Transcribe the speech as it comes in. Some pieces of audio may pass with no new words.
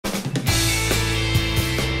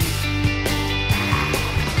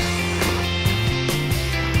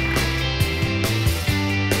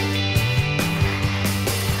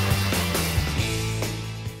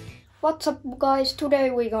What's up guys, today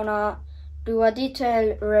we're gonna do a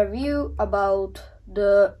detailed review about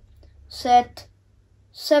the set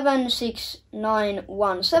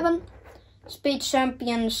 76917 Speed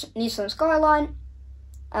Champions Nissan Skyline,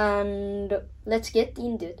 and let's get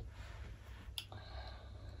into it.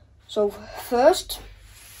 So first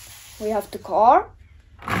we have the car.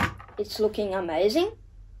 It's looking amazing.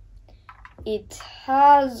 It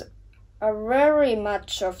has a very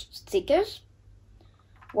much of stickers,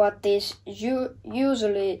 what is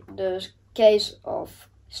usually the case of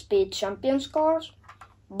Speed Champions cars,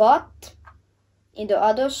 but in the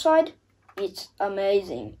other side it's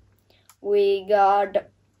amazing. We got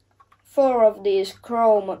 4 of these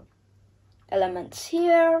chrome elements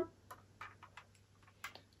here,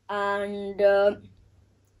 and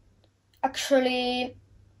actually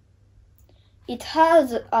it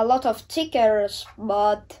has a lot of stickers,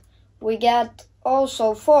 but we get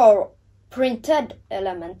also 4 printed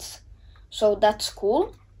elements, so that's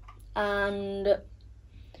cool. And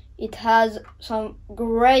it has some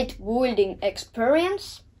great building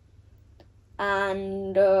experience,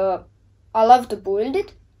 and I love to build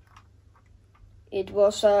it. It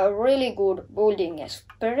was a really good building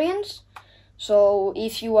experience. So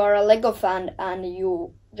if you are a Lego fan and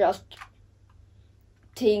you just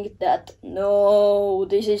think that no,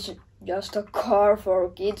 this is just a car for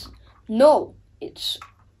kids, no, it's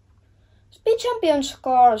Speed Champions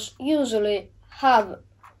cars usually have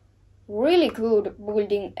really good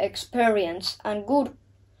building experience and good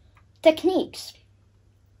techniques,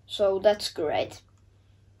 so that's great.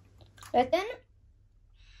 But then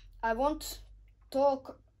I want to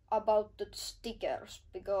talk about the stickers,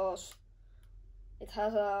 because it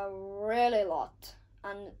has a really lot,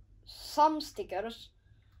 and some stickers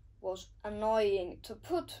was annoying to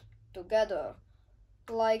put together,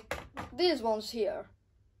 like these ones here.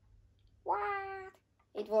 What?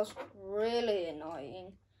 It was really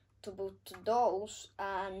annoying to put those,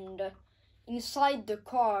 and inside the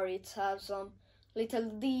car it has some little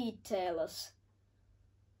details,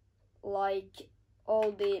 like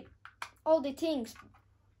all the things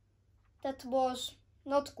that was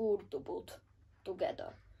not good to put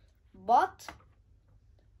together. But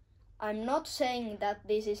I'm not saying that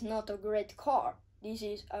this is not a great car. This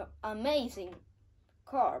is an amazing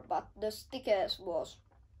car, but the stickers was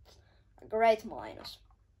a great minus.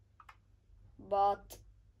 But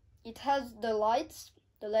it has the lights,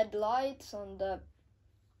 the LED lights on the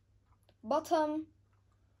bottom,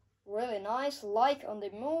 really nice, like on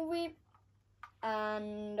the movie.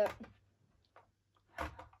 And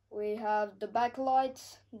we have the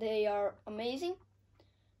backlights, they are amazing.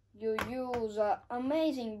 You use an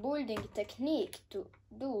amazing building technique to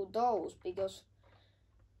do those, because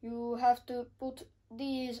you have to put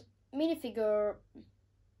these minifigure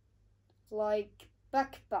like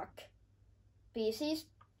backpack pieces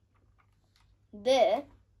there,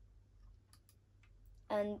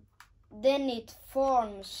 and then it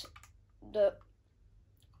forms the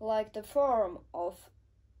form of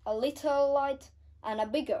a little light and a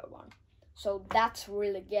bigger one, so that's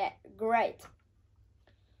really great.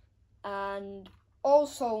 And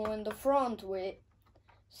also in the front we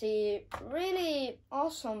see really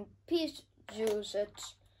awesome piece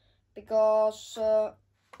usage, because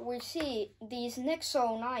we see these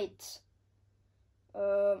Nexonite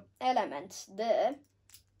elements there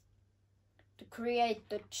to create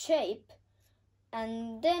the shape,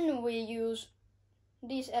 and then we use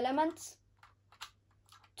these elements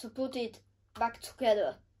to put it back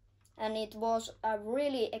together, and it was a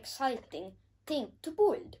really exciting thing to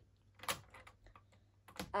build.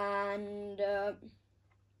 And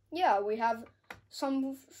yeah, we have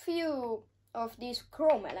some few of these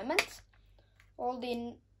chrome elements, all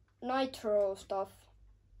the nitro stuff,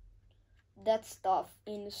 that stuff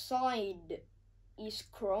inside is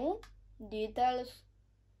chrome details,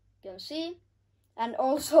 you can see. And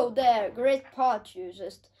also there, great part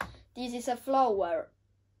uses. This is a flower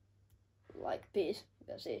like piece, you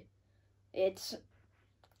can see. It's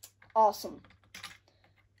awesome.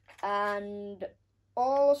 And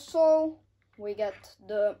also we get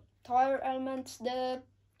the tire elements there,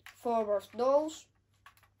 4 of those.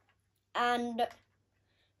 And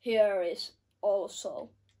here is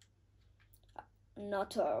also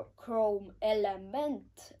another chrome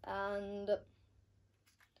element, and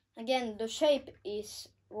again the shape is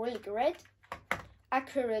really great,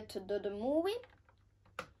 accurate to the movie,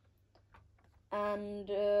 and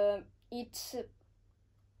it's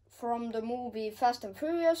from the movie Fast and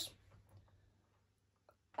Furious.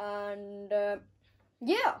 And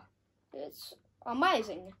yeah, it's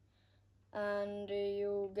amazing. And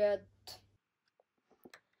you get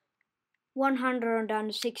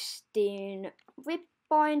 116 VIP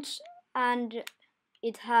points, and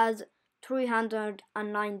it has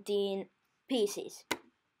 319 pieces.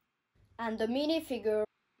 And the minifigure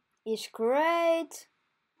is great.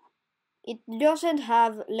 It doesn't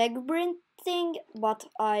have leg printing, but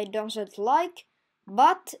I don't like.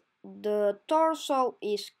 But the torso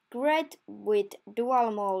is great with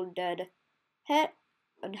dual molded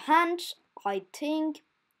hands, I think.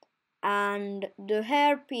 And the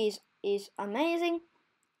hairpiece is amazing.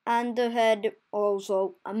 And the head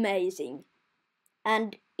also amazing.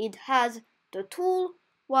 And it has the tool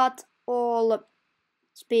what all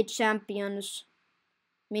Speed Champions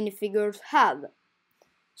minifigures have.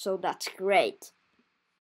 So that's great.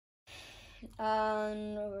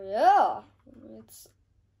 And yeah, it's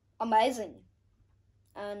amazing.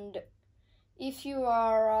 And if you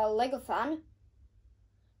are a Lego fan,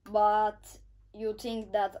 but you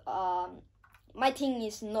think that my thing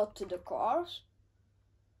is not the cars,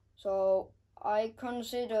 so I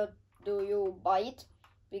consider do you buy it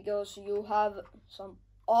because you have some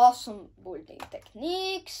awesome building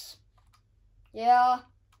techniques. Yeah.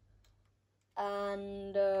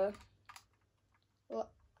 And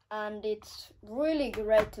it's really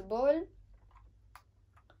great to build.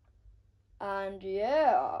 And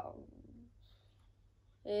yeah,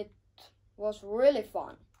 it was really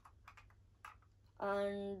fun.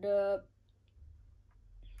 And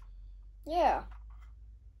yeah,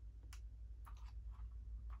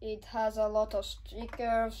 it has a lot of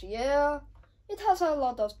stickers. Yeah, it has a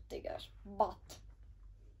lot of stickers, but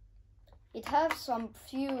it has some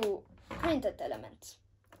few printed elements.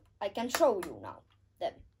 I can show you now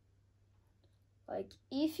them. Like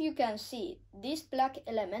if you can see, this black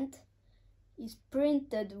element is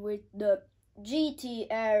printed with the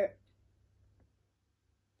GTR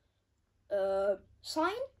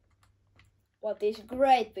sign. What is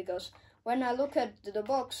great because when I look at the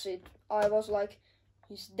box, I was like,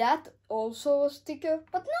 is that also a sticker?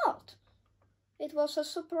 But not. It was a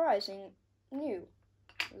surprising new.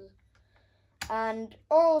 And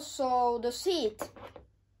also the seat,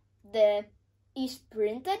 is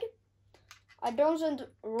printed. I don't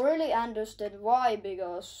really understand why,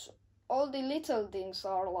 because all the little things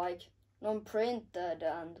are like non-printed,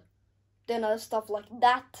 and then stuff like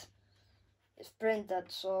that is printed.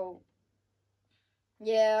 So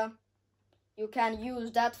yeah, you can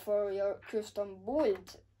use that for your custom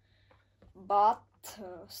build, but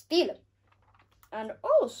still. And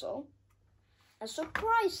also a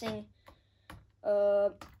surprising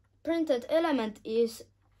printed element is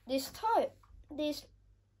this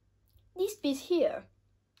piece here.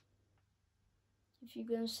 If you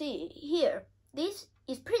can see here, this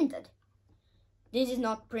is printed. This is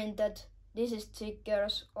not printed. This is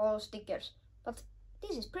stickers, all stickers, but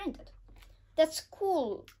this is printed. That's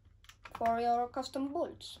cool for your custom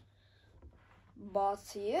builds.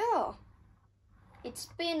 But yeah, it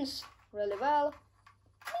spins really well.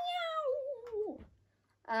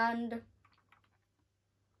 And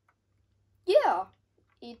yeah,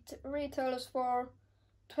 it retails for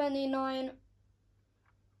 29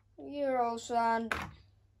 euros, and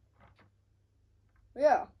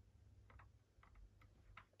yeah,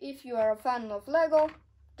 if you are a fan of Lego,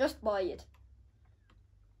 just buy it.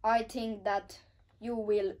 I think that you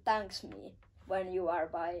will thank me when you are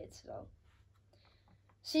buy it. So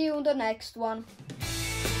see you in the next one.